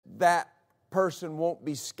that person won't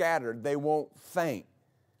be scattered. They won't faint.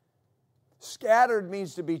 Scattered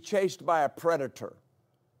means to be chased by a predator,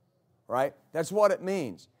 right? That's what it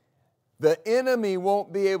means. The enemy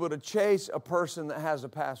won't be able to chase a person that has a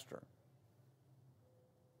pastor.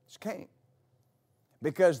 Just can't.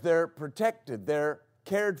 Because they're protected, they're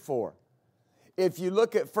cared for. If you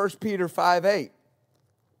look at 1 Peter 5:8,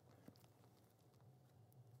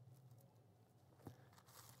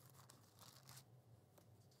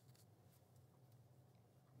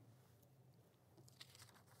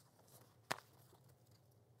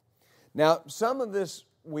 now, some of this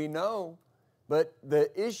we know, but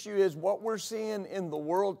the issue is what we're seeing in the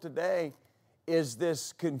world today is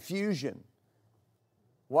this confusion.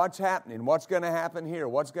 What's happening? What's going to happen here?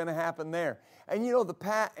 What's going to happen there? And you know, the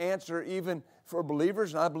pat answer, even for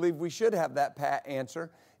believers, and I believe we should have that pat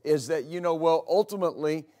answer, is that, well,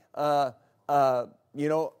 ultimately, I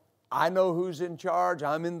know who's in charge.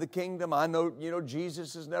 I'm in the kingdom. I know,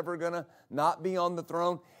 Jesus is never going to not be on the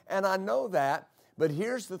throne. And I know that. But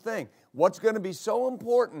here's the thing. What's going to be so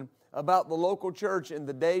important about the local church in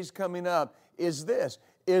the days coming up is this,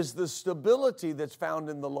 is the stability that's found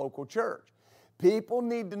in the local church. People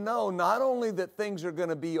need to know not only that things are going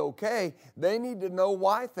to be okay, they need to know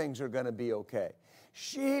why things are going to be okay.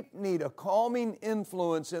 Sheep need a calming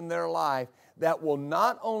influence in their life that will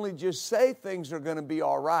not only just say things are going to be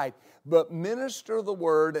all right, but minister the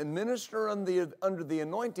word and minister under the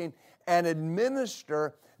anointing and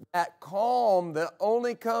administer that calm that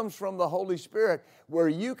only comes from the Holy Spirit, where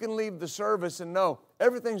you can leave the service and know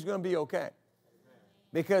everything's going to be okay.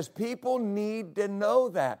 Because people need to know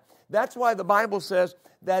that. That's why the Bible says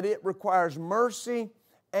that it requires mercy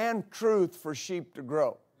and truth for sheep to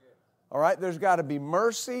grow. All right? There's got to be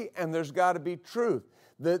mercy and there's got to be truth.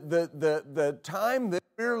 The time that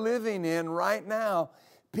we're living in right now,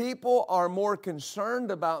 people are more concerned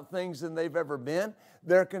about things than they've ever been.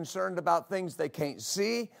 They're concerned about things they can't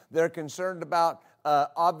see. They're concerned about,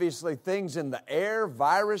 obviously, things in the air,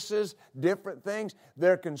 viruses, different things.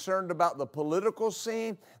 They're concerned about the political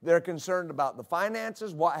scene. They're concerned about the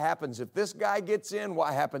finances. What happens if this guy gets in?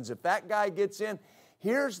 What happens if that guy gets in?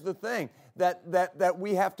 Here's the thing that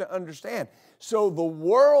we have to understand. So the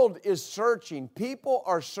world is searching. People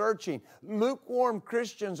are searching. Lukewarm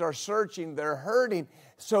Christians are searching. They're hurting.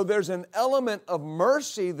 So there's an element of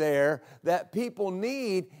mercy there that people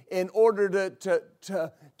need in order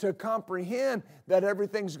to comprehend that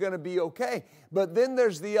everything's going to be okay. But then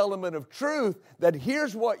there's the element of truth that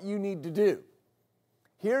here's what you need to do.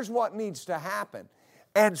 Here's what needs to happen.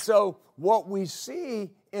 And so what we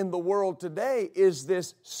see in the world today is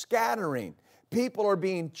this scattering. People are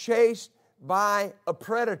being chased by a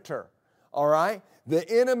predator, all right? The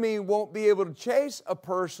enemy won't be able to chase a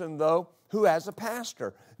person, though, who has a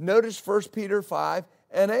pastor. Notice 1 Peter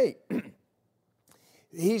 5:8.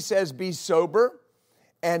 He says, be sober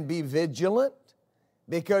and be vigilant,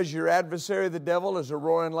 because your adversary the devil is a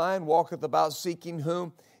roaring lion, walketh about seeking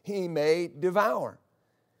whom he may devour.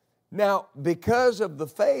 Now, because of the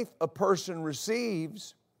faith a person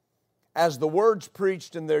receives as the word's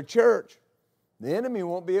preached in their church, the enemy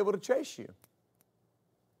won't be able to chase you.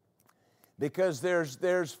 Because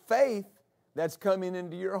there's faith that's coming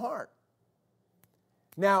into your heart.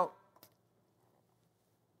 Now,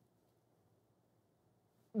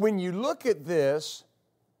 when you look at this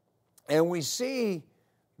and we see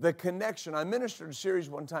the connection, I ministered a series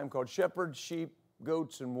one time called Shepherds, Sheep,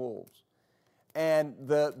 Goats, and Wolves. And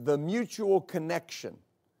the mutual connection,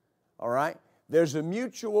 all right? There's a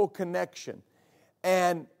mutual connection.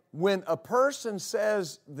 And when a person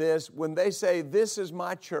says this, when they say, this is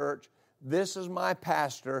my church, this is my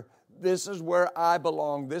pastor, this is where I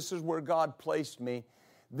belong, this is where God placed me,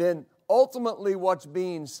 then ultimately what's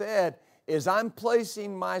being said is I'm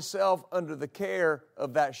placing myself under the care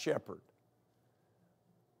of that shepherd.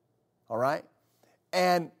 All right?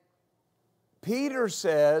 And Peter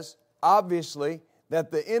says, obviously,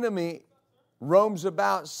 that the enemy roams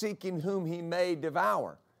about seeking whom he may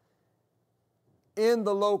devour. In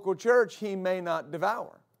the local church, he may not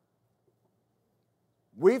devour.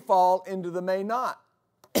 We fall into the may not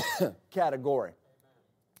category.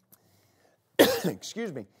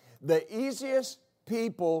 Excuse me. The easiest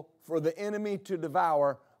people for the enemy to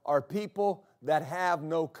devour are people that have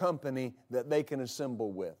no company that they can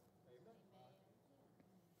assemble with.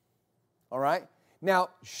 All right? Now,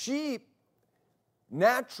 sheep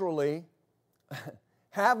naturally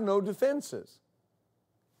have no defenses.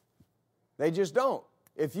 They just don't.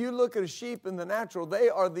 If you look at a sheep in the natural, they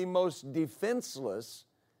are the most defenseless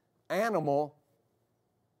animal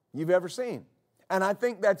you've ever seen. And I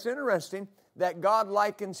think that's interesting that God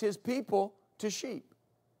likens His people to sheep.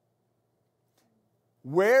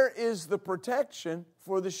 Where is the protection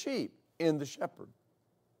for the sheep? In the shepherd.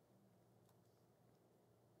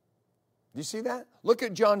 Do you see that? Look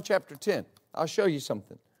at John chapter 10. I'll show you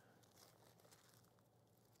something.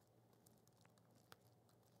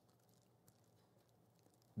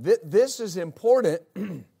 This is important.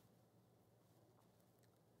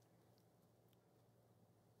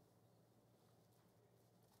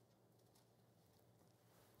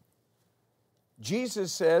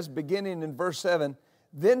 Jesus says, beginning in verse 7,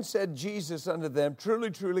 "Then said Jesus unto them, Truly,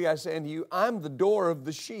 truly, I say unto you, I'm the door of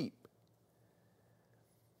the sheep.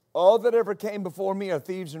 All that ever came before me are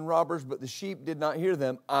thieves and robbers, but the sheep did not hear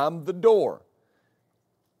them. I'm the door.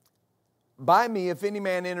 By me, if any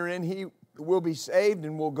man enter in, he will be saved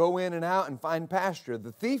and will go in and out and find pasture.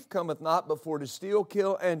 The thief cometh not but for to steal,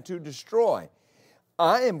 kill, and to destroy.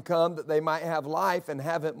 I am come that they might have life and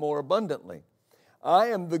have it more abundantly. I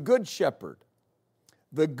am the good shepherd.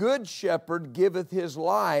 The good shepherd giveth his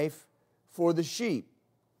life for the sheep."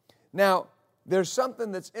 Now, there's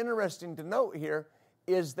something that's interesting to note here,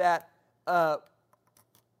 is that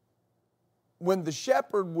when the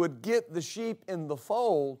shepherd would get the sheep in the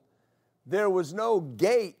fold, there was no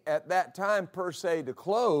gate at that time per se to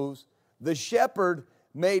close. The shepherd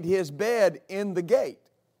made his bed in the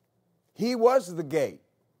gate. He was the gate.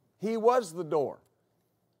 He was the door.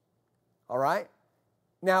 All right?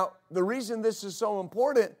 Now, the reason this is so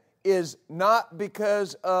important is not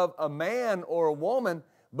because of a man or a woman,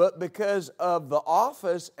 but because of the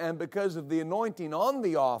office and because of the anointing on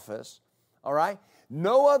the office. All right?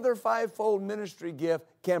 No other fivefold ministry gift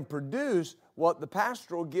can produce what the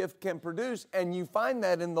pastoral gift can produce, and you find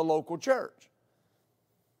that in the local church.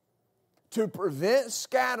 To prevent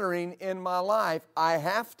scattering in my life, I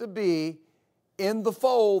have to be in the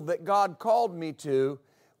fold that God called me to,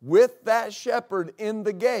 with that shepherd in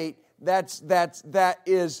the gate that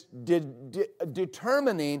is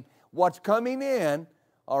determining what's coming in,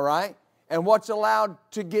 all right, and what's allowed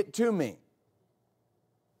to get to me.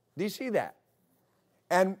 Do you see that?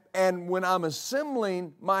 And when I'm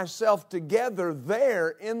assembling myself together there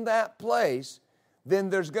in that place, then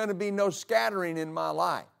there's going to be no scattering in my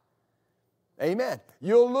life. Amen.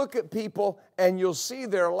 You'll look at people and you'll see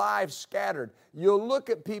their lives scattered. You'll look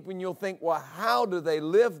at people and you'll think, well, how do they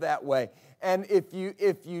live that way? And if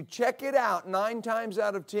you check it out, 9 times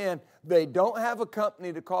out of 10, they don't have a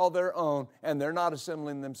company to call their own, and they're not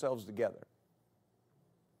assembling themselves together.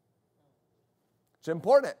 It's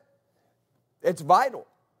important. It's vital.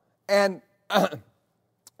 And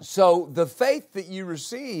so the faith that you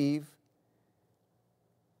receive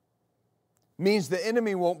means the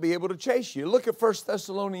enemy won't be able to chase you. Look at 1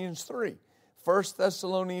 Thessalonians 3. 1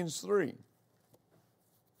 Thessalonians 3.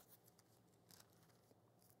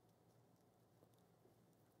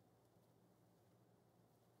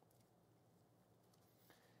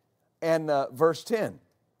 And verse 10.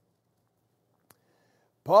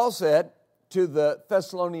 Paul said to the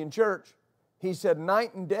Thessalonian church, he said,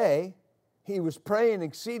 night and day he was praying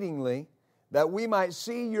exceedingly that we might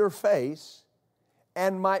see your face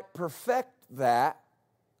and might perfect that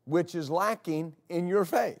which is lacking in your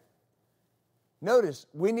faith. Notice,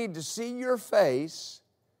 we need to see your face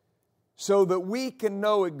so that we can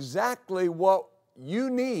know exactly what you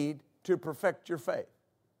need to perfect your faith.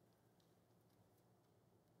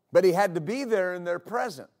 But he had to be there in their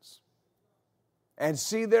presence and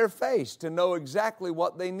see their face to know exactly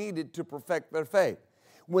what they needed to perfect their faith.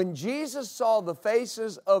 When Jesus saw the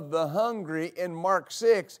faces of the hungry in Mark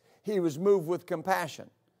 6, he was moved with compassion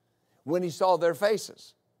when he saw their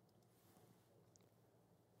faces.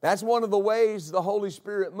 That's one of the ways the Holy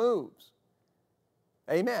Spirit moves.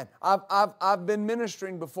 Amen. I've been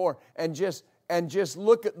ministering before and just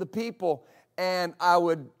look at the people, and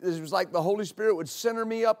it was like the Holy Spirit would center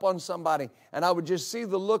me up on somebody, and I would just see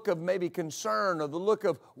the look of maybe concern or the look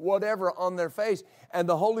of whatever on their face, and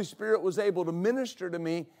the Holy Spirit was able to minister to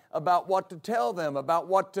me about what to tell them, about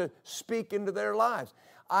what to speak into their lives.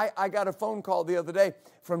 I got a phone call the other day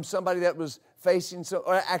from somebody that was facing,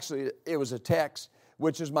 actually it was a text,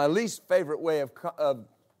 which is my least favorite way of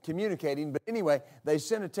communicating, but anyway, they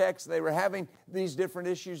sent a text, they were having these different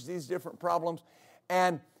issues, these different problems,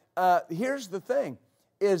 and here's the thing,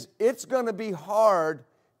 is it's going to be hard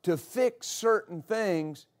to fix certain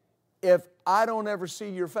things if I don't ever see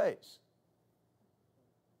your face.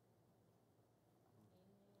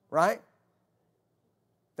 Right?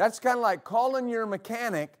 That's kind of like calling your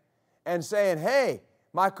mechanic and saying, hey,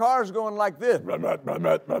 my car's going like this.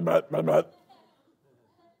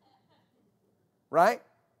 Right?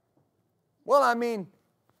 Well, I mean,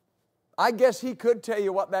 I guess he could tell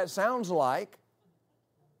you what that sounds like,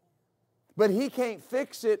 but he can't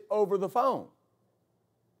fix it over the phone.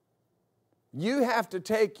 you have to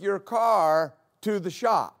take your car to the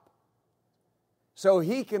shop so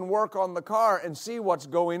he can work on the car and see what's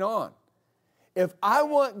going on. If I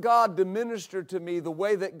want God to minister to me the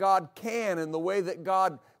way that God can and the way that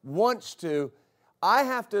God wants to, I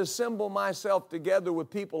have to assemble myself together with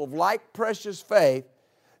people of like precious faith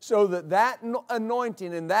so that that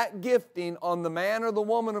anointing and that gifting on the man or the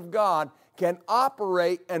woman of God can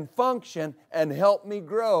operate and function and help me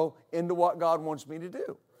grow into what God wants me to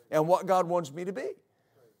do and what God wants me to be.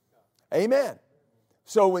 Amen.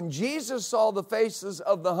 So when Jesus saw the faces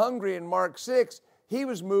of the hungry in Mark 6, He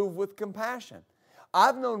was moved with compassion.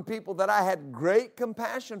 I've known people that I had great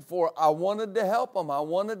compassion for. I wanted to help them. I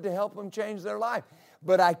wanted to help them change their life.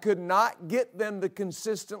 But I could not get them to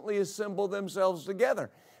consistently assemble themselves together.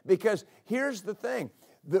 Because here's the thing.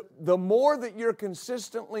 The more that you're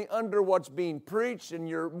consistently under what's being preached and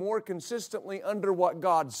you're more consistently under what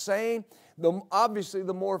God's saying, obviously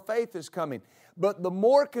the more faith is coming. But the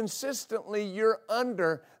more consistently you're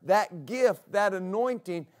under that gift, that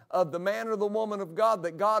anointing of the man or the woman of God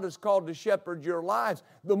that God has called to shepherd your lives,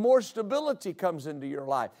 the more stability comes into your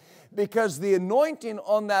life. Because the anointing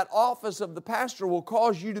on that office of the pastor will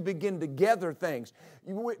cause you to begin to gather things.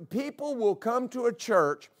 People will come to a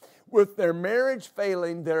church with their marriage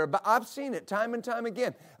failing. I've seen it time and time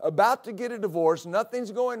again. About to get a divorce,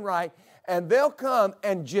 nothing's going right, and they'll come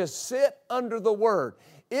and just sit under the Word.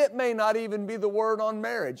 It may not even be the word on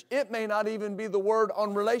marriage. It may not even be the word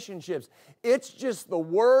on relationships. It's just the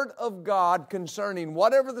Word of God concerning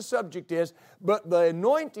whatever the subject is, but the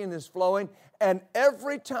anointing is flowing, and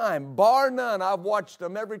every time, bar none, I've watched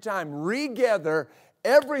them every time regather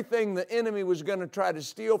everything the enemy was going to try to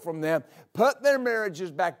steal from them, put their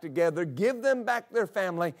marriages back together, give them back their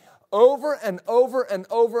family. Over and over and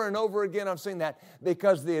over and over again, I've seen that,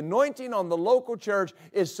 because the anointing on the local church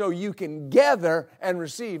is so you can gather and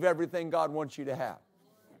receive everything God wants you to have.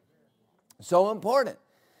 So important.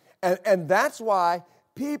 And that's why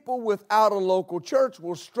people without a local church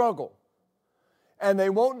will struggle. And they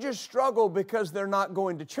won't just struggle because they're not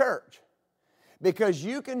going to church. Because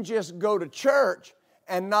you can just go to church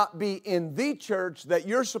and not be in the church that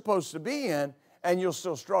you're supposed to be in, and you'll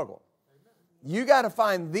still struggle. You got to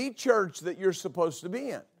find the church that you're supposed to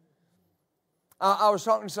be in. I was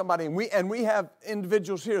talking to somebody, and we have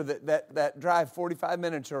individuals here that drive 45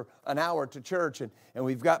 minutes or an hour to church, and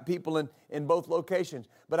we've got people in both locations.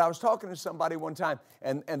 But I was talking to somebody one time,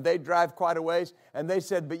 and they drive quite a ways, and they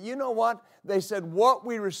said, but you know what? They said, what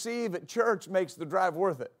we receive at church makes the drive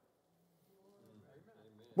worth it.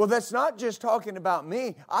 Well, that's not just talking about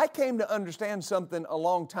me. I came to understand something a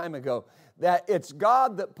long time ago, that it's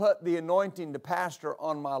God that put the anointing to pastor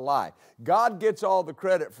on my life. God gets all the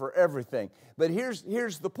credit for everything. But here's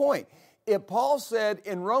the point. If Paul said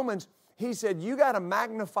in Romans, he said, you got to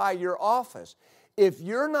magnify your office. If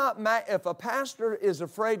a pastor is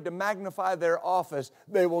afraid to magnify their office,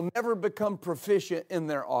 they will never become proficient in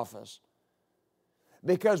their office.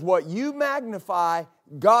 Because what you magnify,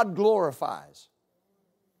 God glorifies.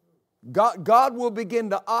 God will begin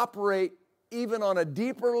to operate even on a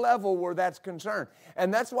deeper level where that's concerned.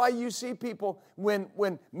 And that's why you see people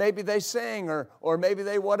when maybe they sing or maybe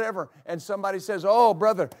they whatever, and somebody says, oh,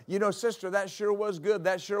 brother, sister, that sure was good.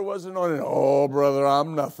 That sure was anointed. Oh, brother,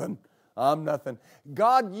 I'm nothing. I'm nothing.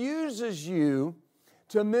 God uses you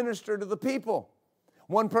to minister to the people.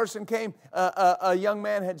 One person came, a young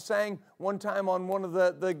man had sang one time on one of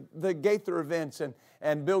the Gaither events,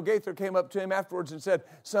 and Bill Gaither came up to him afterwards and said,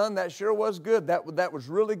 son, that sure was good. That was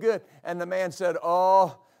really good. And the man said,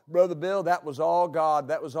 oh, Brother Bill, that was all God.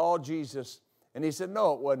 That was all Jesus. And he said,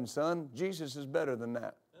 no, it wasn't, son. Jesus is better than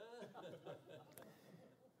that.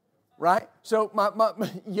 Right? So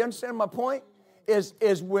you understand my point?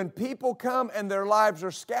 Is when people come and their lives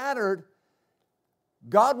are scattered,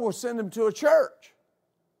 God will send them to a church.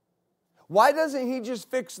 Why doesn't He just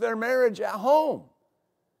fix their marriage at home?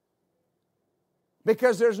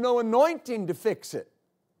 Because there's no anointing to fix it.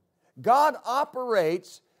 God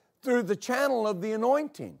operates through the channel of the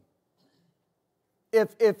anointing.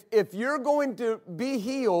 If you're going to be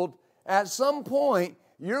healed, at some point,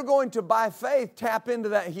 you're going to, by faith, tap into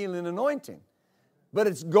that healing anointing. But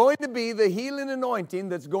it's going to be the healing anointing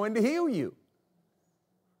that's going to heal you.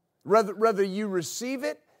 Whether you receive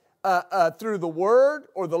it through the Word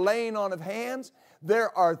or the laying on of hands,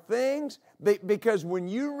 there are things, because when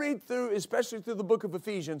you read through, especially through the book of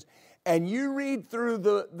Ephesians, and you read through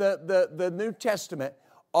the New Testament,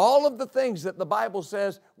 All of the things that the Bible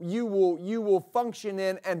says you will function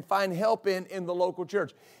in and find help in the local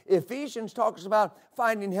church. Ephesians talks about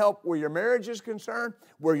finding help where your marriage is concerned,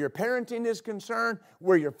 where your parenting is concerned,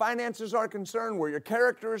 where your finances are concerned, where your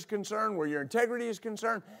character is concerned, where your integrity is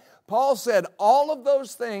concerned. Paul said all of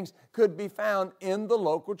those things could be found in the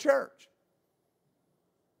local church.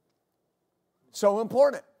 So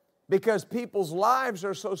important. Because people's lives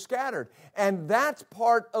are so scattered. And that's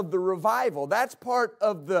part of the revival. That's part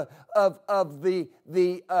of the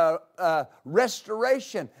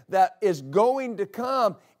restoration that is going to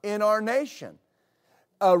come in our nation.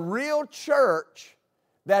 A real church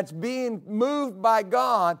that's being moved by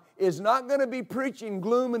God is not going to be preaching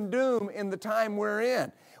gloom and doom in the time we're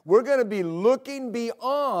in. We're going to be looking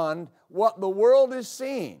beyond what the world is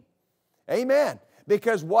seeing. Amen.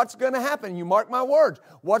 Because what's going to happen, you mark my words,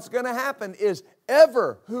 what's going to happen is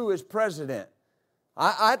ever who is president.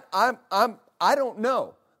 I don't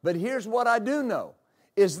know, but here's what I do know,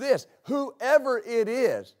 is this: whoever it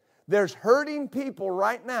is, there's hurting people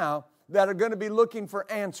right now that are going to be looking for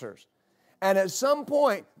answers. And at some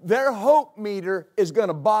point, their hope meter is going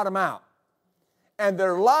to bottom out. And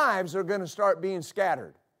their lives are going to start being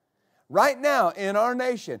scattered. Right now in our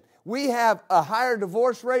nation, we have a higher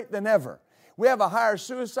divorce rate than ever. We have a higher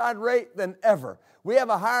suicide rate than ever. We have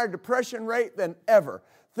a higher depression rate than ever.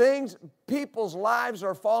 People's lives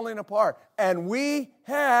are falling apart. And we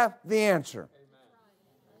have the answer.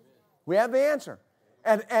 We have the answer.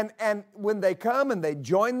 And when they come and they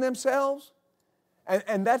join themselves,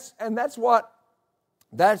 and that's what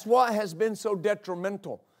has been so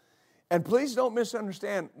detrimental. And please don't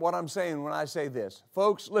misunderstand what I'm saying when I say this.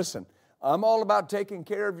 Folks, listen. I'm all about taking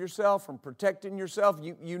care of yourself and protecting yourself.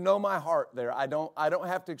 You know my heart there. I don't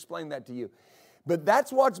have to explain that to you. But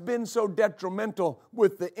that's what's been so detrimental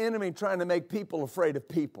with the enemy trying to make people afraid of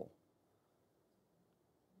people.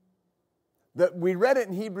 We read it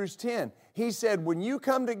in Hebrews 10. He said, when you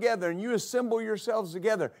come together and you assemble yourselves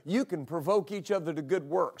together, you can provoke each other to good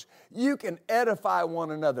works. You can edify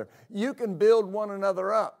one another. You can build one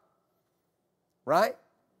another up. Right?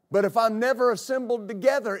 But if I'm never assembled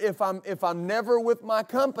together, if I'm never with my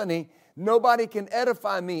company, nobody can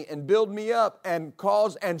edify me and build me up and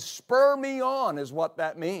cause and spur me on is what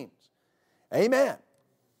that means. Amen.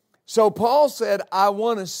 So Paul said, I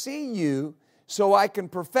want to see you so I can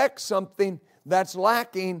perfect something that's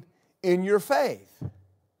lacking in your faith.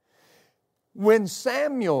 When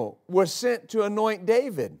Samuel was sent to anoint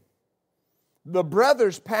David, the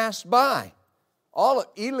brothers passed by.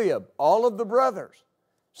 Eliab, all of the brothers.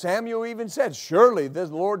 Samuel even said, surely the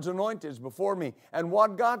Lord's anointed is before me. And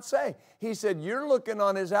what did God say? He said, you're looking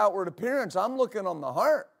on his outward appearance. I'm looking on the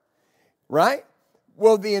heart. Right?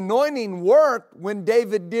 Well, the anointing worked when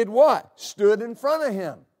David did what? Stood in front of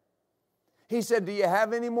him. He said, do you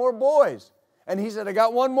have any more boys? And he said, I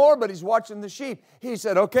got one more, but he's watching the sheep. He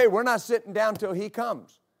said, okay, we're not sitting down till he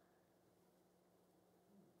comes.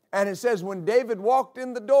 And it says, when David walked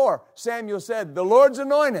in the door, Samuel said, the Lord's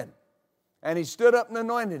anointed. And he stood up and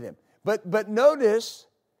anointed him. But notice,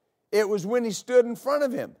 it was when he stood in front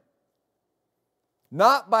of him.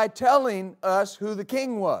 Not by telling us who the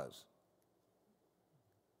king was.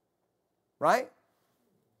 Right?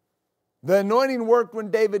 The anointing worked when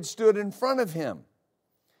David stood in front of him.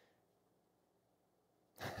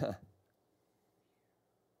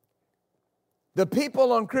 The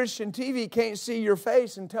people on Christian TV can't see your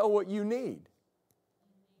face and tell what you need.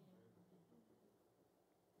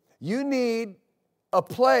 You need a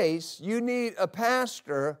place, you need a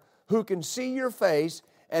pastor who can see your face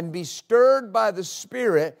and be stirred by the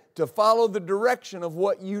Spirit to follow the direction of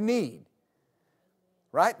what you need.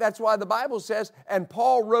 Right? That's why the Bible says, and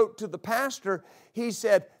Paul wrote to the pastor, he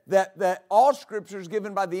said that all Scripture is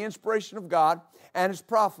given by the inspiration of God and is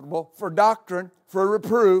profitable for doctrine, for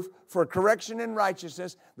reproof, for correction in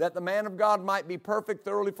righteousness, that the man of God might be perfect,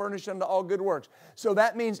 thoroughly furnished unto all good works. So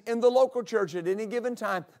that means in the local church at any given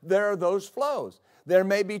time, there are those flows. There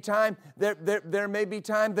may be time there may be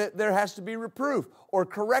time that there has to be reproof or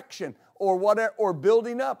correction or whatever, or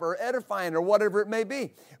building up or edifying or whatever it may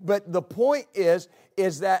be. But the point is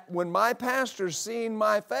that when my pastor's seeing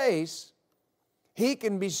my face, he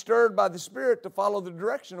can be stirred by the Spirit to follow the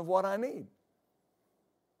direction of what I need.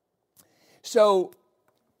 So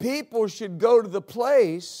people should go to the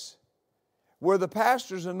place where the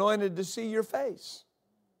pastor's anointed to see your face.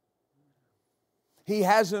 He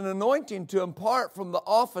has an anointing to impart from the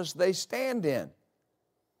office they stand in.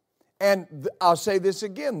 And I'll say this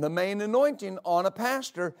again, the main anointing on a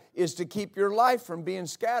pastor is to keep your life from being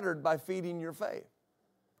scattered by feeding your faith.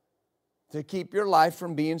 To keep your life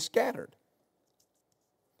from being scattered.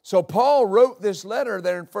 So Paul wrote this letter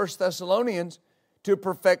there in 1 Thessalonians to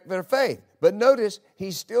perfect their faith. But notice,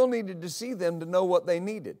 he still needed to see them to know what they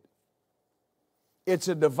needed. It's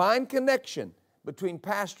a divine connection between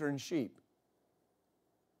pastor and sheep.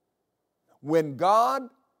 When God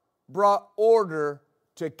brought order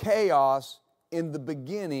to chaos in the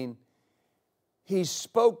beginning, He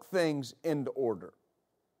spoke things into order.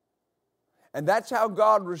 And that's how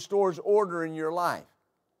God restores order in your life.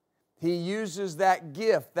 He uses that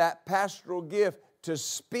gift, that pastoral gift, to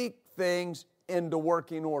speak things into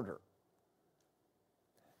working order.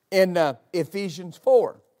 In Ephesians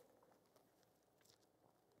 4,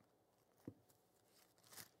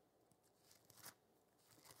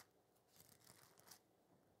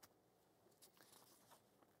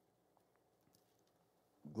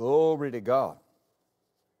 glory to God.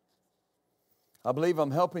 I believe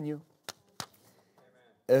I'm helping you.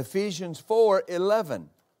 Amen. Ephesians 4:11.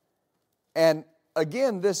 And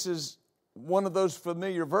again, this is one of those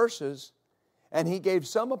familiar verses. And He gave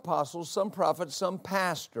some apostles, some prophets, some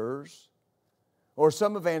pastors, or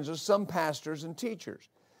some evangelists, some pastors and teachers,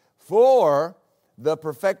 for the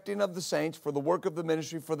perfecting of the saints, for the work of the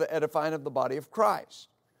ministry, for the edifying of the body of Christ.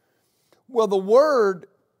 Well, the word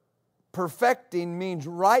perfecting means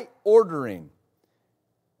right ordering,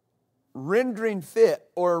 rendering fit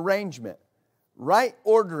or arrangement. Right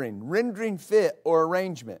ordering, rendering fit or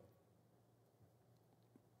arrangement.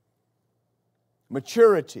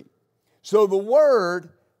 Maturity. So the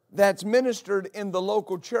word that's ministered in the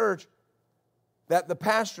local church that the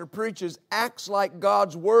pastor preaches acts like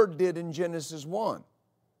God's word did in Genesis 1.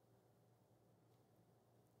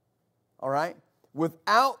 All right?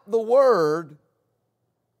 Without the word,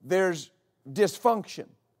 there's dysfunction.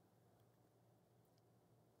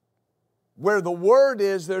 Where the word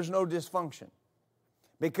is, there's no dysfunction.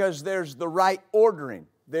 Because there's the right ordering.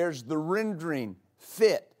 There's the rendering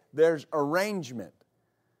fit. There's arrangement.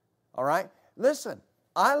 All right? Listen,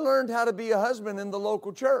 I learned how to be a husband in the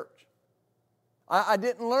local church. I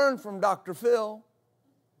didn't learn from Dr. Phil.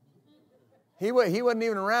 He wasn't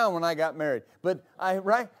even around when I got married. But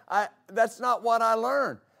that's not what I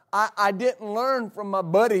learned. I didn't learn from my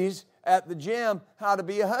buddies at the gym how to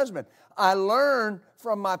be a husband. I learned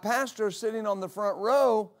from my pastor sitting on the front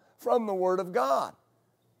row from the Word of God.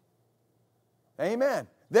 Amen.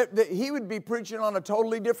 That he would be preaching on a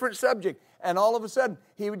totally different subject, and all of a sudden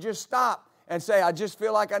he would just stop and say, I just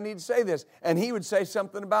feel like I need to say this. And he would say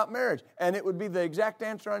something about marriage, and it would be the exact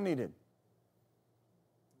answer I needed.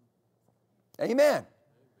 Amen.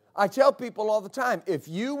 I tell people all the time, if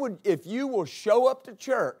you will show up to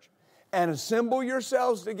church and assemble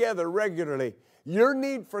yourselves together regularly, your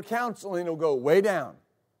need for counseling will go way down.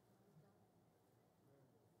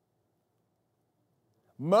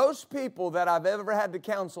 Most people that I've ever had to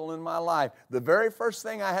counsel in my life, the very first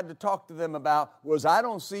thing I had to talk to them about was, I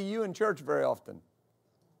don't see you in church very often.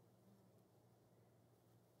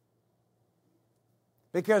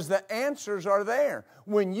 Because the answers are there.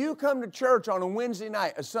 When you come to church on a Wednesday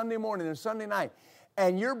night, a Sunday morning, and a Sunday night,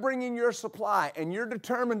 and you're bringing your supply, and you're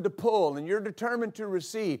determined to pull, and you're determined to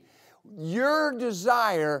receive, your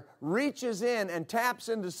desire reaches in and taps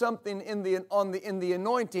into something in the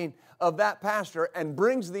anointing of that pastor and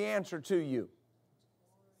brings the answer to you.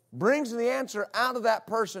 Brings the answer out of that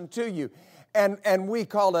person to you. And we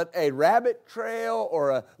call it a rabbit trail or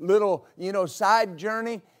a little, side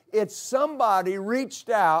journey. It's somebody reached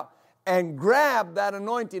out and grabbed that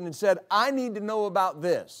anointing and said, I need to know about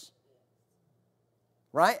this.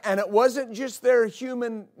 Right? And it wasn't just their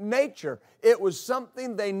human nature. It was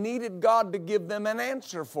something they needed God to give them an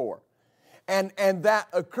answer for. And that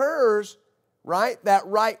occurs, right? That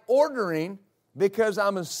right ordering, because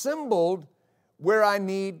I'm assembled where I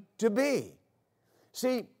need to be.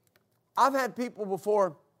 See, I've had people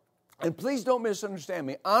before, and please don't misunderstand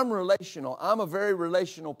me. I'm relational. I'm a very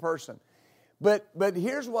relational person. But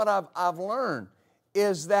here's what I've learned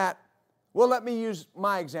is that, well, let me use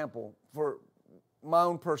my example for my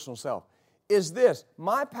own personal self, is this: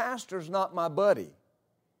 my pastor's not my buddy.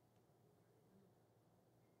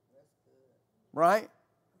 Right?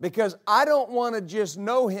 Because I don't want to just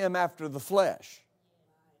know him after the flesh.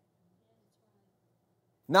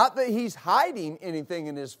 Not that he's hiding anything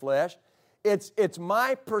in his flesh. It's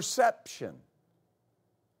my perception.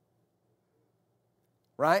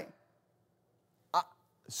 Right?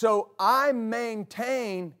 So I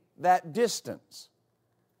maintain that distance.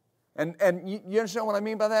 And you understand what I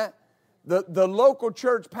mean by that? The local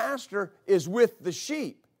church pastor is with the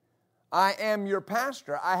sheep. I am your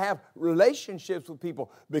pastor. I have relationships with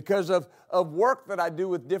people because of work that I do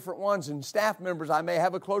with different ones and staff members. I may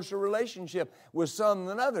have a closer relationship with some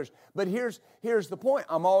than others. But here's the point.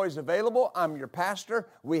 I'm always available. I'm your pastor.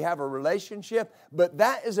 We have a relationship. But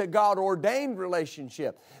that is a God-ordained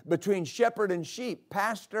relationship between shepherd and sheep,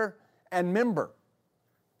 pastor and member.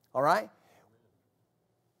 All right?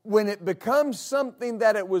 When it becomes something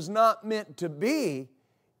that it was not meant to be,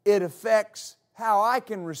 it affects how I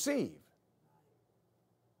can receive.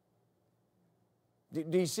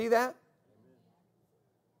 Do you see that?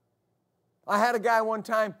 I had a guy one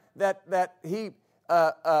time that he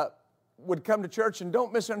would come to church, and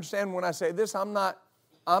don't misunderstand when I say this. I'm not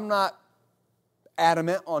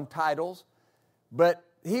adamant on titles, but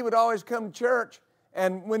he would always come to church,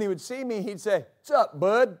 and when he would see me, he'd say, "What's up,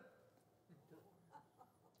 bud?"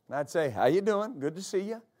 And I'd say, "How you doing? Good to see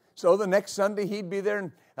you." So the next Sunday he'd be there,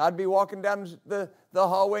 and I'd be walking down the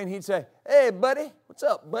hallway, and he'd say, "Hey, buddy, what's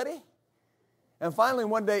up, buddy?" And finally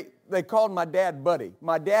one day they called my dad Buddy.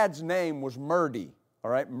 My dad's name was Murdy, all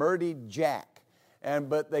right, Murdy Jack,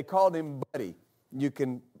 but they called him Buddy. You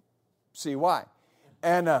can see why.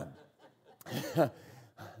 And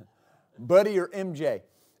Buddy or MJ.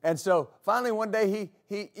 And so finally one day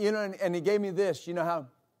he and he gave me this. You know how?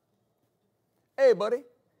 "Hey, buddy."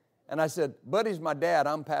 And I said, "Buddy's my dad.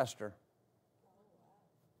 I'm pastor."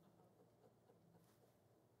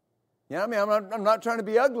 You know what I mean? I'm not trying to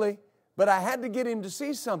be ugly, but I had to get him to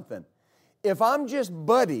see something. If I'm just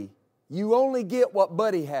Buddy, you only get what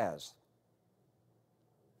Buddy has.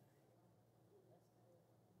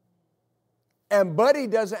 And Buddy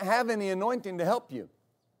doesn't have any anointing to help you.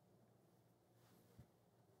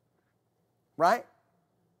 Right?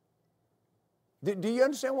 Do you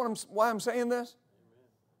understand why I'm saying this?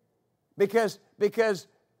 Because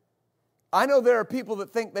I know there are people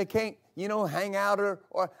that think they can't, hang out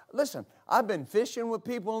or listen, I've been fishing with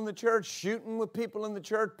people in the church, shooting with people in the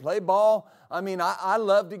church, play ball. I mean, I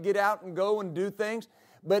love to get out and go and do things.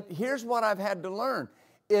 But here's what I've had to learn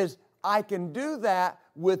is I can do that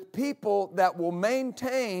with people that will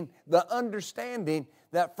maintain the understanding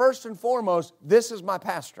that first and foremost, this is my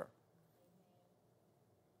pastor.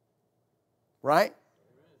 Right?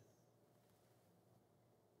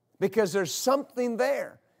 Because there's something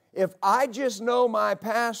there. If I just know my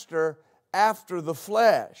pastor after the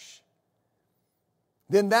flesh,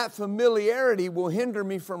 then that familiarity will hinder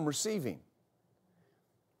me from receiving.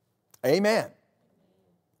 Amen.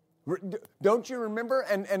 Don't you remember?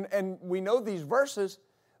 And we know these verses,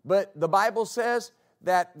 but the Bible says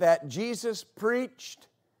that Jesus preached,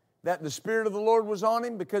 that the Spirit of the Lord was on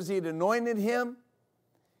him because he had anointed him.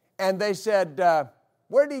 And they said,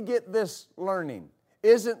 "Where did he get this learning?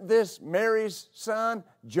 Isn't this Mary's son,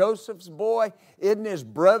 Joseph's boy? Isn't his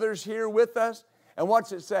brothers here with us?" And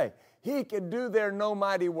what's it say? He could do there no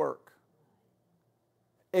mighty work,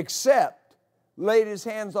 except laid his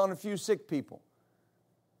hands on a few sick people.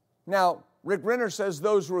 Now, Rick Renner says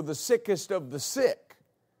those were the sickest of the sick.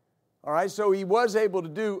 All right, so he was able to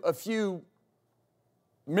do a few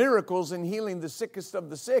miracles in healing the sickest of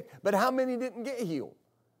the sick, but how many didn't get healed?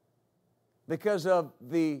 Because of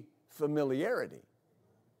the familiarity.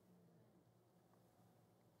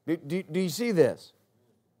 Do you see this?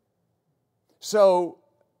 So,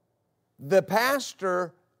 the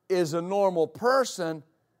pastor is a normal person,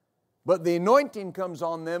 but the anointing comes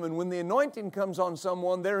on them, and when the anointing comes on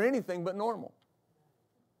someone, they're anything but normal.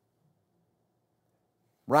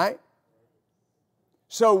 Right?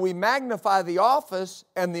 So we magnify the office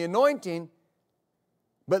and the anointing,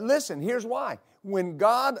 but listen, here's why. When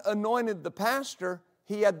God anointed the pastor,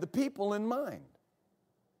 He had the people in mind.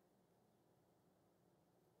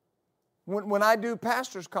 When I do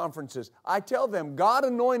pastors' conferences, I tell them, God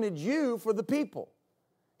anointed you for the people.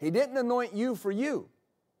 He didn't anoint you for you.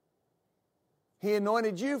 He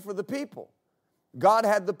anointed you for the people. God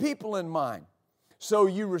had the people in mind. So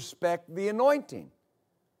you respect the anointing.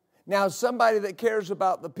 Now, somebody that cares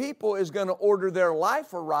about the people is going to order their life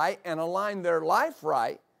right and align their life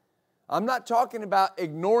right. I'm not talking about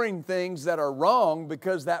ignoring things that are wrong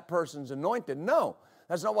because that person's anointed. No,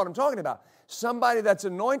 that's not what I'm talking about. Somebody that's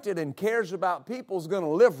anointed and cares about people is going to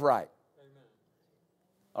live right. Amen.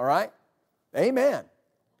 All right? Amen.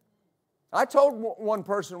 I told one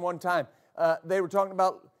person one time, they were talking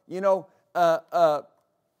about,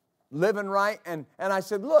 living right. And I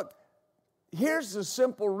said, look, here's the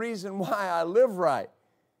simple reason why I live right.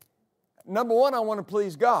 Number one, I want to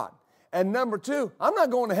please God. And number two, I'm not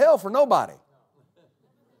going to hell for nobody.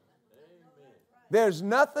 There's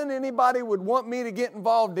nothing anybody would want me to get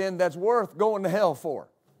involved in that's worth going to hell for.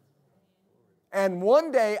 And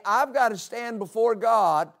one day, I've got to stand before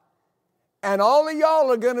God And all of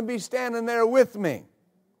y'all are going to be standing there with me.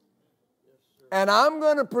 And I'm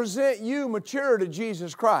going to present you mature to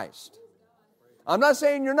Jesus Christ. I'm not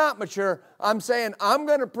saying you're not mature. I'm saying I'm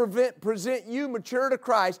going to present you mature to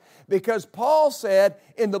Christ, because Paul said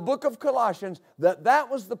in the book of Colossians that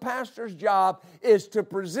was the pastor's job, is to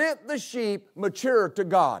present the sheep mature to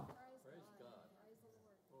God.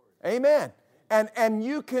 Amen. And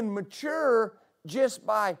you can mature just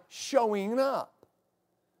by showing up,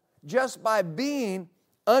 just by being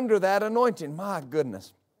under that anointing. My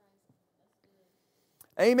goodness.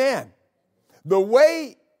 Amen. The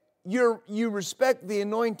way you respect the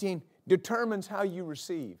anointing determines how you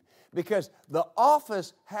receive, because the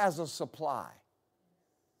office has a supply.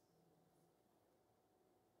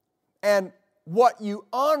 And what you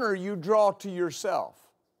honor, you draw to yourself.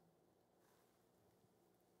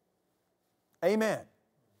 Amen.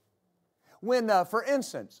 When, for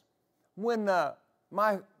instance, when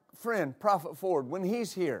my friend, Prophet Ford, when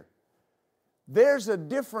he's here, there's a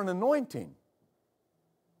different anointing.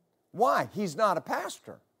 Why? He's not a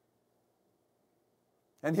pastor.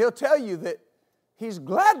 And he'll tell you that he's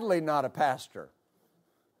gladly not a pastor.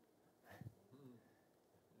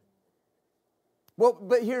 Well,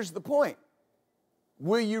 but here's the point.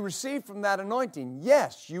 Will you receive from that anointing?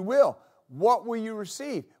 Yes, you will. What will you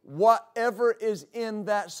receive? Whatever is in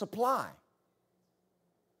that supply.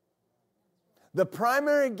 The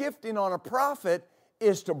primary gifting on a prophet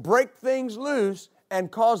is to break things loose and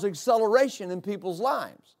cause acceleration in people's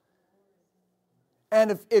lives.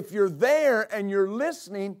 And if you're there and you're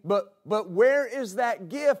listening, but where is that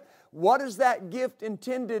gift? What is that gift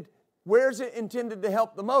intended? Where is it intended to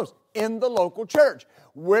help the most? In the local church.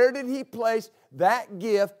 Where did He place that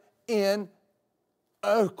gift in,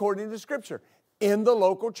 according to Scripture? In the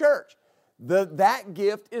local church. That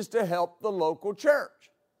gift is to help the local church.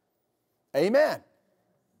 Amen.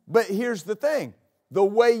 But here's the thing. The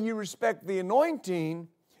way you respect the anointing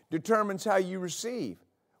determines how you receive.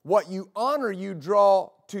 What you honor, you draw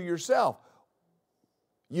to yourself.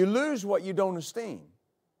 You lose what you don't esteem.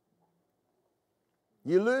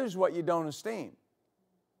 You lose what you don't esteem.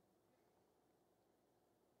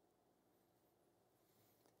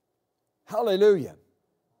 Hallelujah.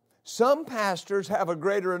 Some pastors have a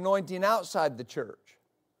greater anointing outside the church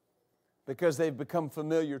because they've become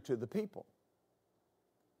familiar to the people.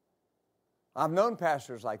 I've known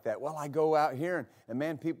pastors like that. Well, I go out here and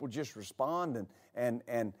man, people just respond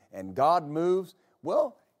and God moves.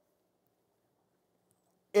 Well,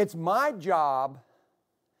 it's my job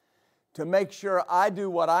to make sure I do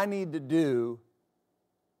what I need to do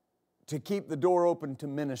to keep the door open to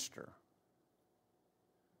minister.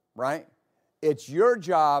 Right? It's your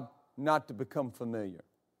job not to become familiar.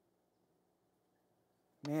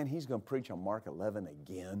 Man, he's going to preach on Mark 11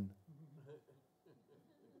 again.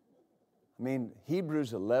 I mean,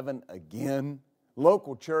 Hebrews 11 again.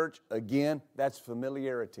 Local church again. That's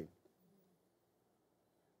familiarity.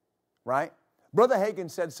 Right? Brother Hagin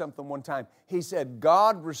said something one time. He said,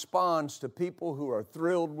 God responds to people who are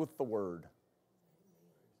thrilled with the Word.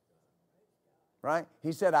 Right?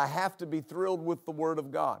 He said, I have to be thrilled with the Word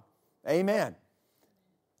of God. Amen.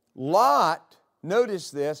 Lot, notice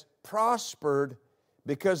this, prospered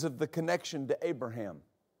because of the connection to Abraham.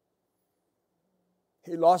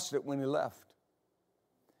 He lost it when he left.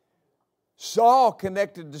 Saul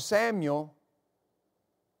connected to Samuel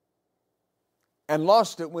and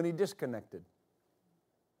lost it when he disconnected.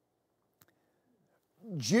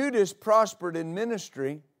 Judas prospered in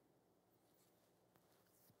ministry,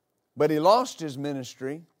 but he lost his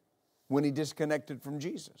ministry when he disconnected from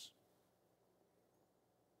Jesus.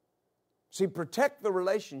 See, protect the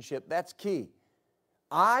relationship. That's key.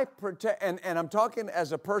 I protect, and I'm talking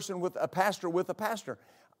as a person with a pastor.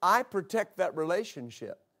 I protect that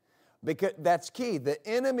relationship because that's key. The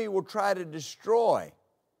enemy will try to destroy.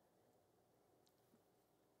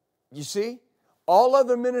 You see, all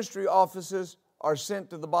other ministry offices are sent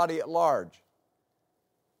to the body at large.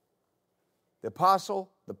 The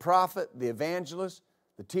apostle, the prophet, the evangelist,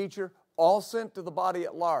 the teacher, all sent to the body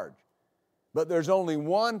at large. But there's only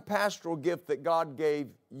one pastoral gift that God gave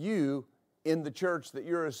you in the church that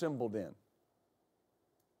you're assembled in.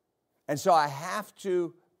 And so I have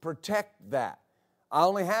to protect that. I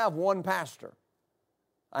only have one pastor.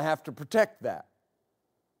 I have to protect that.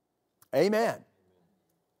 Amen.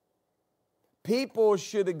 People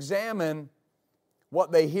should examine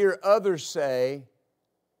what they hear others say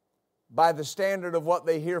by the standard of what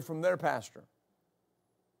they hear from their pastor.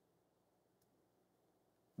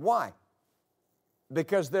 Why?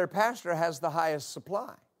 Because their pastor has the highest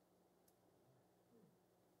supply.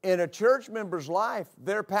 In a church member's life,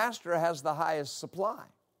 their pastor has the highest supply.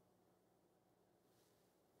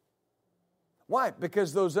 Why?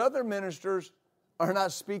 Because those other ministers are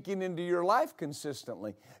not speaking into your life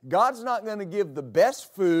consistently. God's not going to give the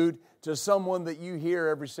best food to someone that you hear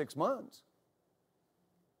every 6 months.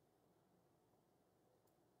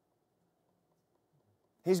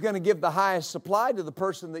 He's going to give the highest supply to the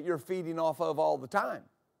person that you're feeding off of all the time.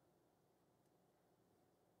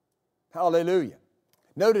 Hallelujah.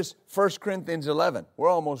 Notice 1 Corinthians 11. We're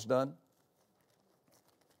almost done.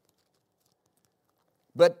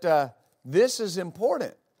 But this is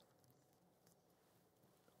important.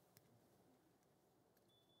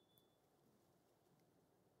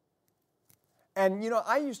 And,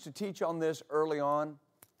 I used to teach on this early on,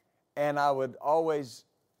 and I would always,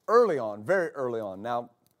 very early on.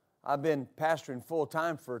 Now, I've been pastoring full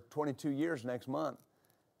time for 22 years next month.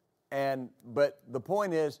 But the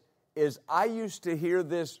point is I used to hear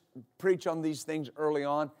this, preach on these things early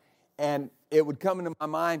on, and it would come into my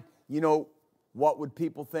mind, what would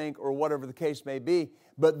people think or whatever the case may be.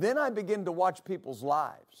 But then I began to watch people's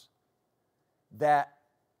lives that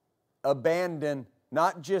abandon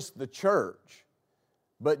not just the church,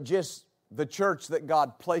 but just the church that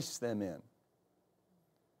God placed them in.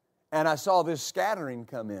 And I saw this scattering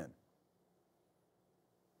come in.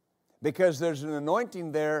 Because there's an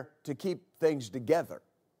anointing there to keep things together.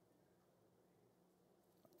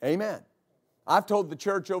 Amen. I've told the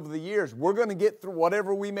church over the years, we're going to get through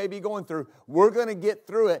whatever we may be going through. We're going to get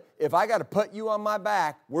through it. If I got to put you on my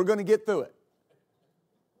back, we're going to get through it.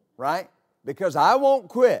 Right? Because I won't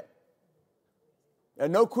quit.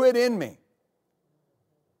 There's no quit in me.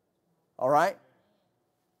 All right?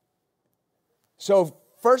 So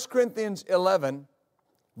 1 Corinthians 11,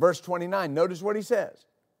 verse 29, notice what he says.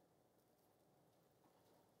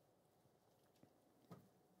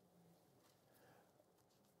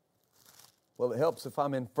 Well, it helps if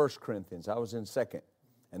I'm in 1 Corinthians. I was in 2nd,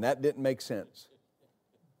 and that didn't make sense.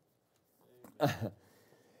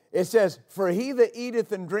 It says, "For he that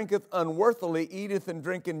eateth and drinketh unworthily eateth and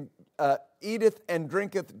drinketh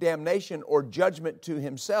damnation or judgment to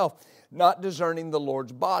himself, not discerning the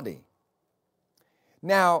Lord's body."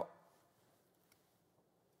 Now,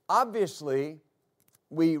 obviously,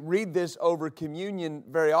 we read this over communion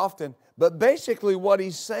very often, but basically what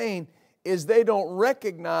he's saying is they don't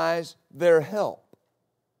recognize their help.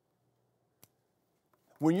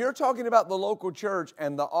 When you're talking about the local church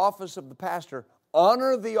and the office of the pastor,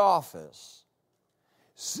 honor the office,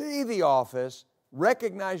 see the office,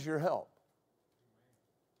 recognize your help.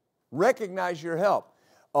 Recognize your help.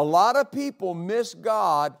 A lot of people miss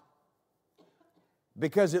God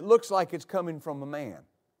because it looks like it's coming from a man.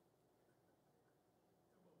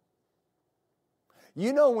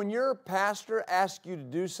 When your pastor asks you to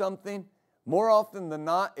do something, more often than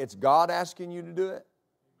not, it's God asking you to do it.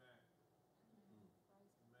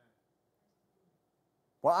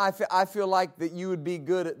 Well, I feel like that you would be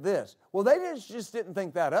good at this. Well, they just didn't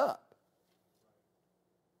think that up.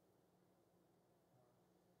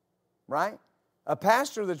 Right? A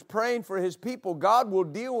pastor that's praying for his people, God will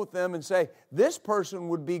deal with them and say, this person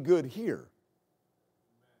would be good here.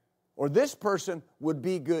 Or this person would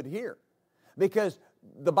be good here. Because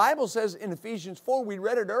the Bible says in Ephesians 4, we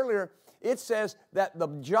read it earlier, it says that the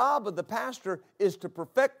job of the pastor is to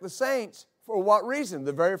perfect the saints for what reason?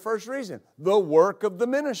 The very first reason, the work of the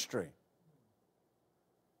ministry.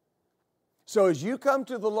 So as you come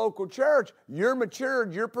to the local church, you're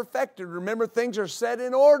matured, you're perfected. Remember, things are set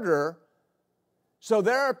in order. So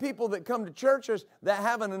there are people that come to churches that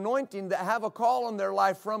have an anointing, that have a call on their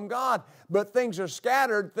life from God, but things are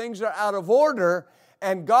scattered, things are out of order,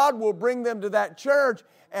 and God will bring them to that church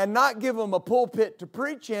and not give them a pulpit to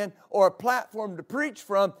preach in or a platform to preach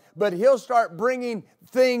from, but He'll start bringing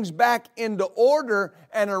things back into order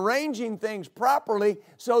and arranging things properly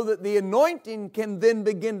so that the anointing can then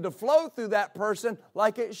begin to flow through that person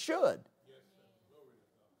like it should.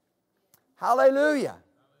 Hallelujah.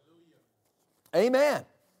 Amen.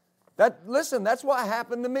 Listen, that's what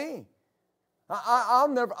happened to me. I'll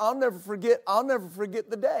never forget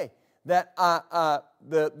the day that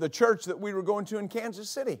the church that we were going to in Kansas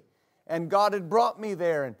City, and God had brought me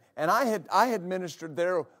there, and I had ministered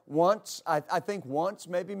there once, I think once,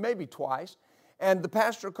 maybe twice, and the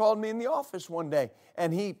pastor called me in the office one day,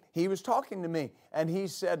 and he was talking to me, and he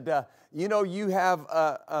said, you have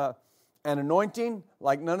an anointing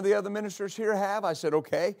like none of the other ministers here have. I said,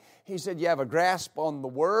 okay. He said, you have a grasp on the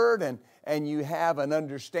Word, and you have an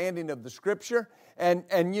understanding of the Scripture, and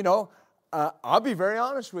I'll be very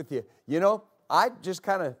honest with you. I just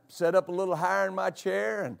kind of set up a little higher in my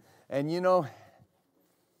chair and yeah,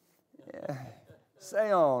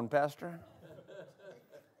 say on, Pastor.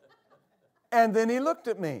 And then he looked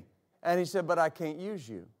at me and he said, but I can't use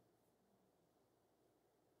you.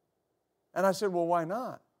 And I said, well, why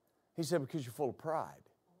not? He said, because you're full of pride.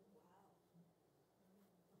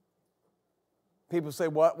 People say,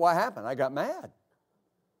 what happened? I got mad.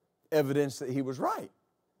 Evidence that he was right.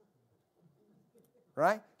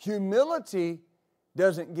 Right? Humility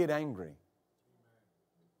doesn't get angry.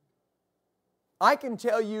 I can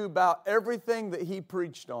tell you about everything that he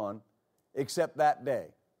preached on except that day.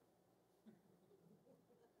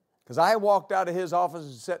 Because I walked out of his office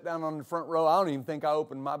and sat down on the front row. I don't even think I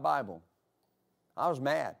opened my Bible. I was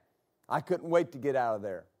mad. I couldn't wait to get out of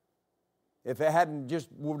there. If it hadn't just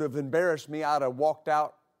would have embarrassed me, I'd have walked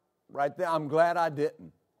out right there. I'm glad I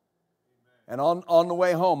didn't. And on the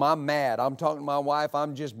way home, I'm mad. I'm talking to my wife.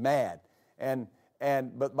 I'm just mad.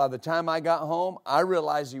 But by the time I got home, I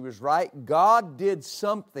realized he was right. God did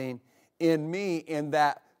something in me in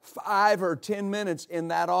that 5 or 10 minutes in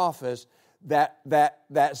that office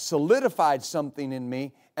that solidified something in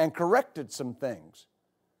me and corrected some things.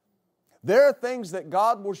 There are things that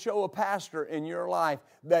God will show a pastor in your life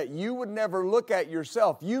that you would never look at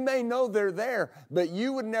yourself. You may know they're there, but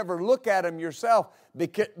you would never look at them yourself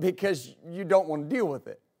because you don't want to deal with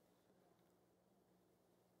it.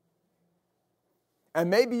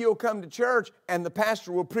 And maybe you'll come to church and the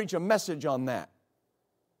pastor will preach a message on that.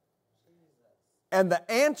 And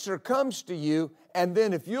the answer comes to you, and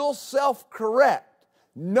then if you'll self-correct,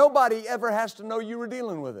 nobody ever has to know you were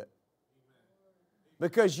dealing with it.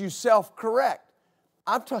 Because you self-correct.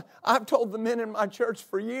 I've told the men in my church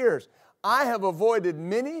for years, I have avoided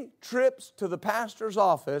many trips to the pastor's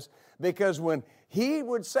office because when he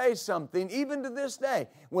would say something, even to this day,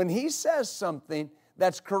 when he says something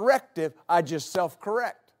that's corrective, I just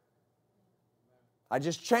self-correct. I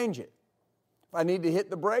just change it. If I need to hit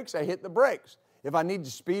the brakes, I hit the brakes. If I need to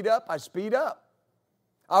speed up, I speed up.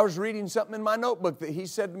 I was reading something in my notebook that he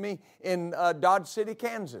said to me in Dodge City,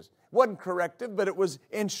 Kansas. It wasn't corrective, but it was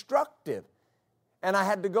instructive. And I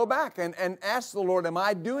had to go back and ask the Lord, am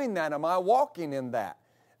I doing that? Am I walking in that?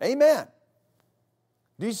 Amen.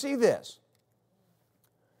 Do you see this?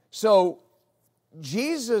 So,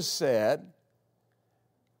 Jesus said,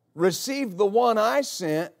 receive the one I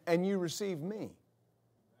sent and you receive me.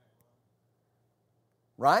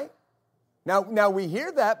 Right? Now we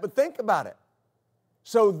hear that, but think about it.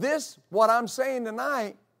 So this, what I'm saying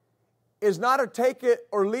tonight, is not a take it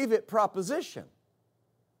or leave it proposition.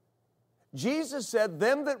 Jesus said,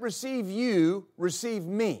 them that receive you, receive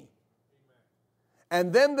me.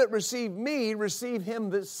 And them that receive me, receive him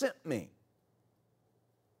that sent me.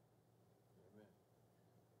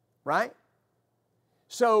 Right?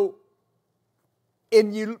 So,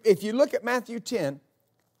 if you look at Matthew 10,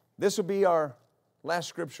 this will be our last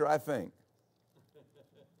scripture, I think.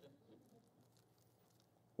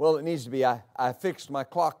 Well, it needs to be. I fixed my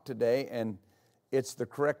clock today, and it's the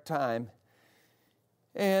correct time.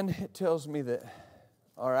 And it tells me that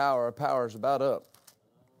our hour of power is about up.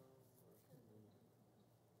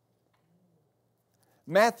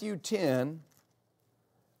 Matthew 10,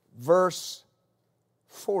 verse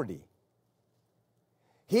 40.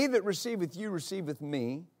 He that receiveth you receiveth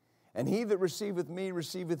me, and he that receiveth me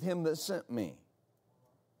receiveth him that sent me.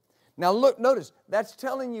 Now look, notice, that's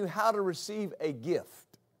telling you how to receive a gift.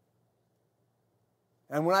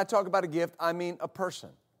 And when I talk about a gift, I mean a person.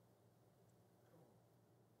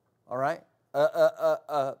 All right?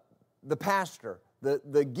 The pastor,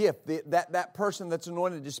 the gift, that person that's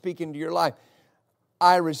anointed to speak into your life.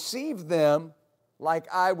 I receive them like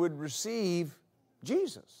I would receive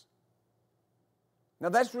Jesus. Now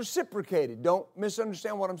that's reciprocated. Don't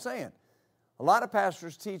misunderstand what I'm saying. A lot of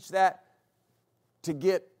pastors teach that to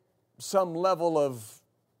get some level of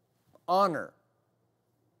honor.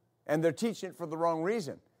 And they're teaching it for the wrong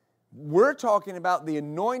reason. We're talking about the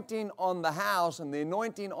anointing on the house and the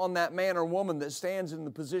anointing on that man or woman that stands in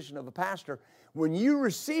the position of a pastor. When you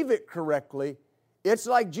receive it correctly, it's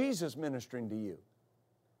like Jesus ministering to you.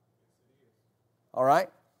 All right?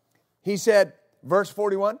 He said, verse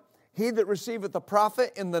 41, he that receiveth a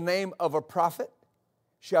prophet in the name of a prophet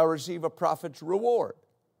shall receive a prophet's reward.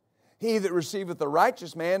 He that receiveth a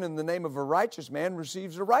righteous man in the name of a righteous man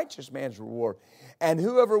receives a righteous man's reward. And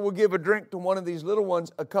whoever will give a drink to one of these little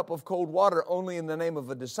ones a cup of cold water only in the name of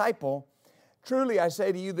a disciple, truly I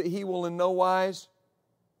say to you that he will in no wise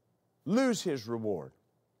lose his reward.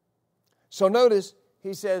 So notice,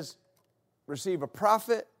 he says, receive a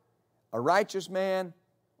prophet, a righteous man,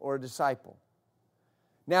 or a disciple.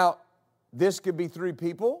 Now, this could be 3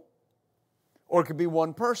 people, or it could be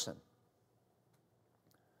 1 person.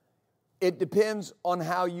 It depends on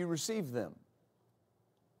how you receive them.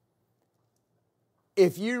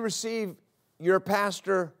 If you receive your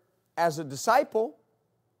pastor as a disciple,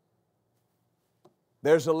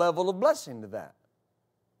 there's a level of blessing to that.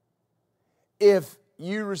 If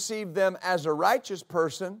you receive them as a righteous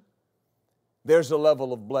person, there's a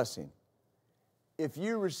level of blessing. If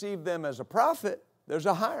you receive them as a prophet, there's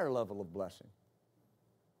a higher level of blessing.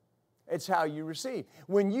 It's how you receive.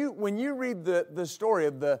 When you read the story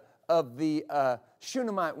of the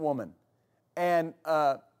Shunammite woman and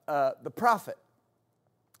the prophet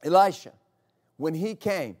Elisha, when he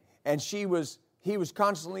came and he was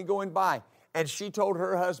constantly going by, and she told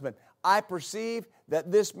her husband, I perceive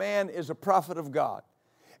that this man is a prophet of God.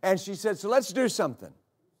 And she said, so let's do something.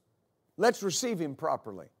 Let's receive him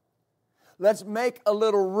properly. Let's make a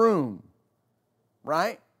little room,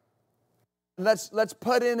 right? Let's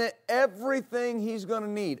put in it everything he's going to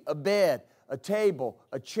need. A bed, a table,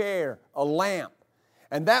 a chair, a lamp.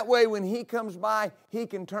 And that way when he comes by, he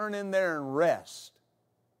can turn in there and rest.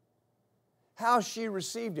 How she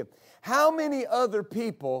received him. How many other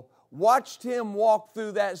people watched him walk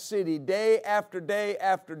through that city day after day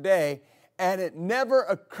after day, and it never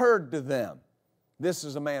occurred to them, this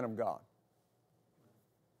is a man of God.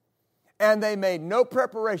 And they made no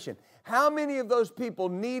preparation. How many of those people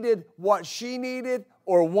needed what she needed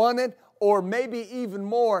or wanted, or maybe even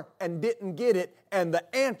more, and didn't get it, and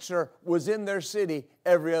the answer was in their city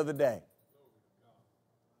every other day?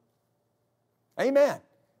 Amen.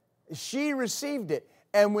 She received it.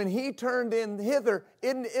 And when he turned in hither,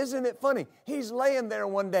 isn't it funny? He's laying there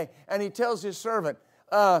one day, and he tells his servant,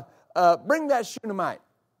 bring that Shunammite.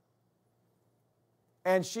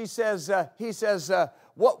 And he says,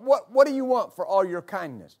 what do you want for all your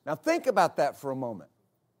kindness? Now think about that for a moment.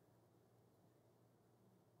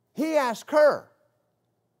 He asked her,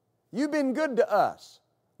 you've been good to us.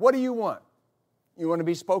 What do you want? You want to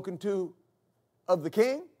be spoken to of the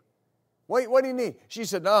king? What do you need? She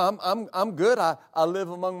said, no, I'm good. I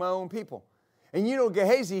live among my own people. And you know,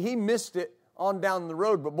 Gehazi, he missed it on down the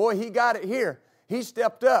road, but boy, he got it here. He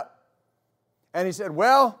stepped up. And he said,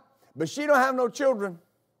 well, but she don't have no children,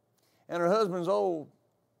 and her husband's old.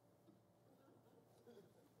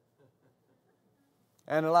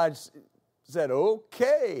 And Elijah said,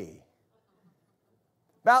 okay.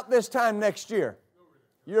 About this time next year,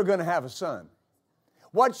 you're going to have a son.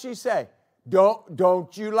 What'd she say?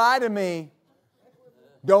 Don't you lie to me.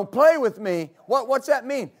 Don't play with me. What's that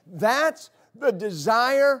mean? That's the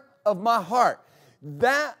desire of my heart.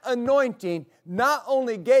 That anointing not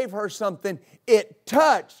only gave her something, it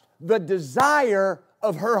touched the desire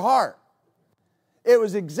of her heart. It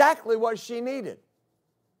was exactly what she needed.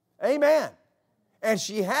 Amen. And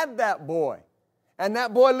she had that boy. And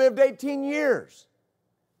that boy lived 18 years.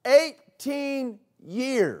 18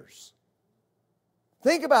 years.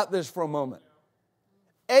 Think about this for a moment.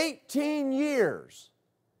 18 years,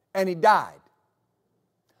 and he died.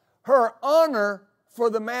 Her honor for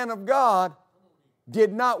the man of God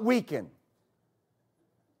did not weaken.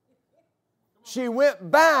 She went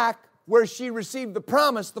back where she received the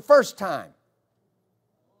promise the first time.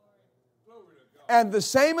 And the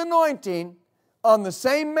same anointing on the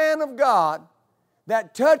same man of God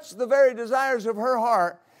that touched the very desires of her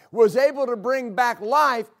heart was able to bring back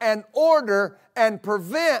life and order and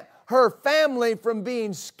prevent her family from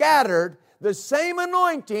being scattered. The same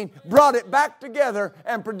anointing brought it back together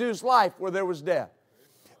and produced life where there was death.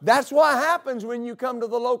 That's what happens when you come to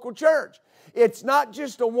the local church. It's not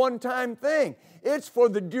just a one-time thing. It's for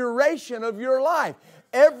the duration of your life.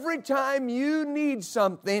 Every time you need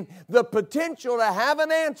something, the potential to have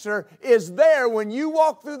an answer is there when you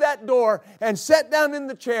walk through that door and sit down in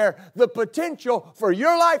the chair. The potential for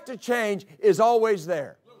your life to change is always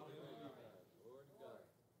there.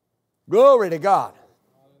 Glory to God.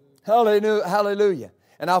 Hallelujah. Hallelujah.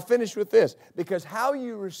 And I'll finish with this, because how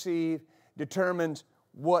you receive determines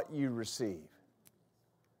what you receive.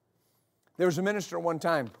 There was a minister one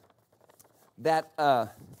time that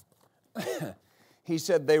he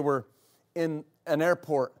said they were in an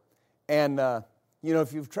airport, and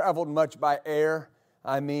if you've traveled much by air,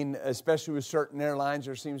 I mean, especially with certain airlines,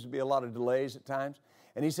 there seems to be a lot of delays at times.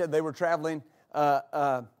 And he said they were traveling,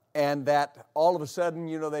 and that all of a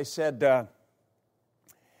sudden, they said,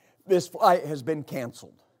 this flight has been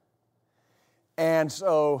canceled. And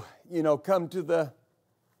so, come to the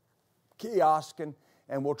kiosk and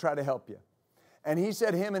we'll try to help you. And he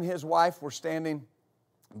said him and his wife were standing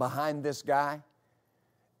behind this guy.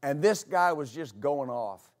 And this guy was just going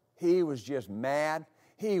off. He was just mad.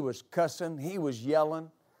 He was cussing. He was yelling.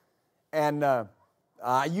 And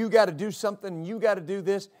you got to do something. You got to do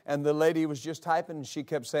this. And the lady was just typing, and she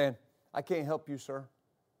kept saying, I can't help you, sir.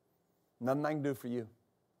 Nothing I can do for you.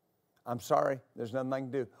 I'm sorry. There's nothing I can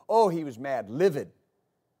do. Oh, he was mad, livid.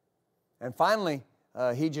 And finally,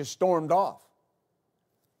 he just stormed off.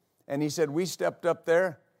 And he said, we stepped up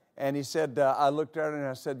there, and he said, I looked at her and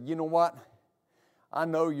I said, you know what? I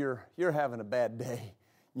know you're having a bad day,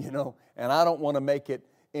 and I don't want to make it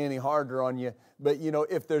any harder on you. But,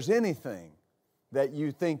 if there's anything that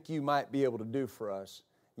you think you might be able to do for us,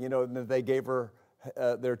 they gave her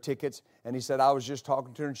their tickets. And he said, I was just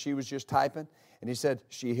talking to her, and she was just typing. And he said,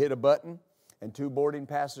 she hit a button, and 2 boarding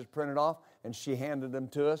passes printed off, and she handed them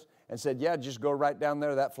to us and said, yeah, just go right down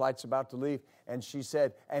there. That flight's about to leave. And he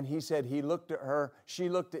said, he looked at her, she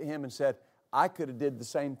looked at him and said, I could have did the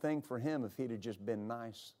same thing for him if he'd have just been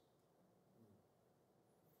nice.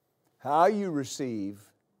 How you receive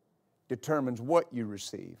determines what you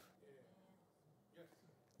receive.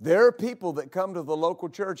 There are people that come to the local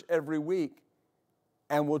church every week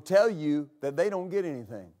and will tell you that they don't get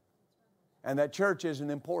anything and that church isn't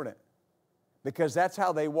important because that's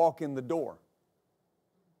how they walk in the door.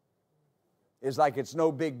 It's like it's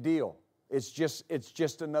no big deal. It's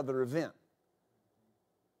just another event.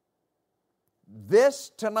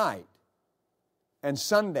 This tonight and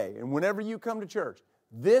Sunday and whenever you come to church,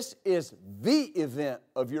 this is the event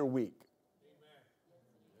of your week.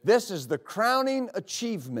 This is the crowning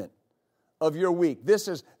achievement of your week. This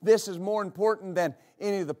is more important than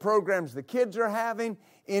any of the programs the kids are having,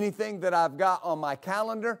 anything that I've got on my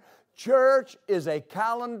calendar. Church is a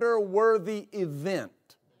calendar-worthy event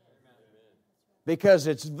because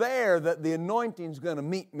it's there that the anointing's going to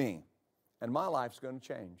meet me and my life's going to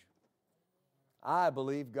change. I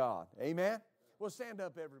believe God. Amen? Well, stand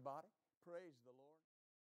up, everybody. Praise the Lord.